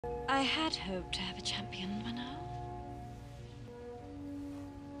I had hoped to have a champion by now.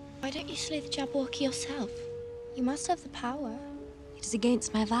 Why don't you slay the Jabberwocky yourself? You must have the power. It is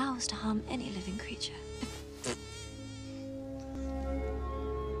against my vows to harm any living creature.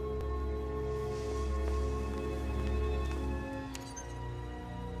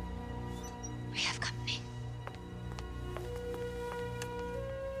 We have company.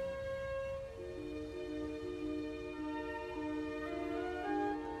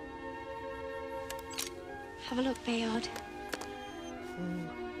 Have a look, Bayard.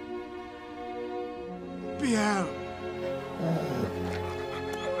 Biel!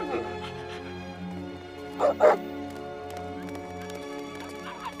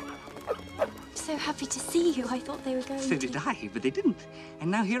 So happy to see you. I thought they were going So did I, but they didn't. And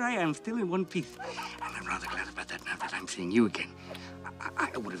now here I am, still in one piece. And I'm rather glad about that now that I'm seeing you again.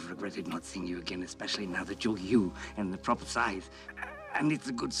 I would have regretted not seeing you again, especially now that you're you and the proper size. And it's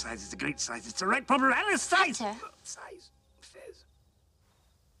a good size, it's a great size, it's the right proper and a size! Peter. Size, Fizz.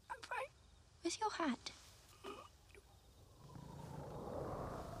 I'm fine. Where's your hat?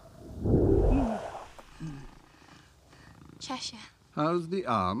 Cheshire. How's the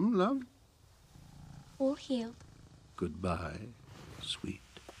arm, love? All healed. Goodbye, sweet.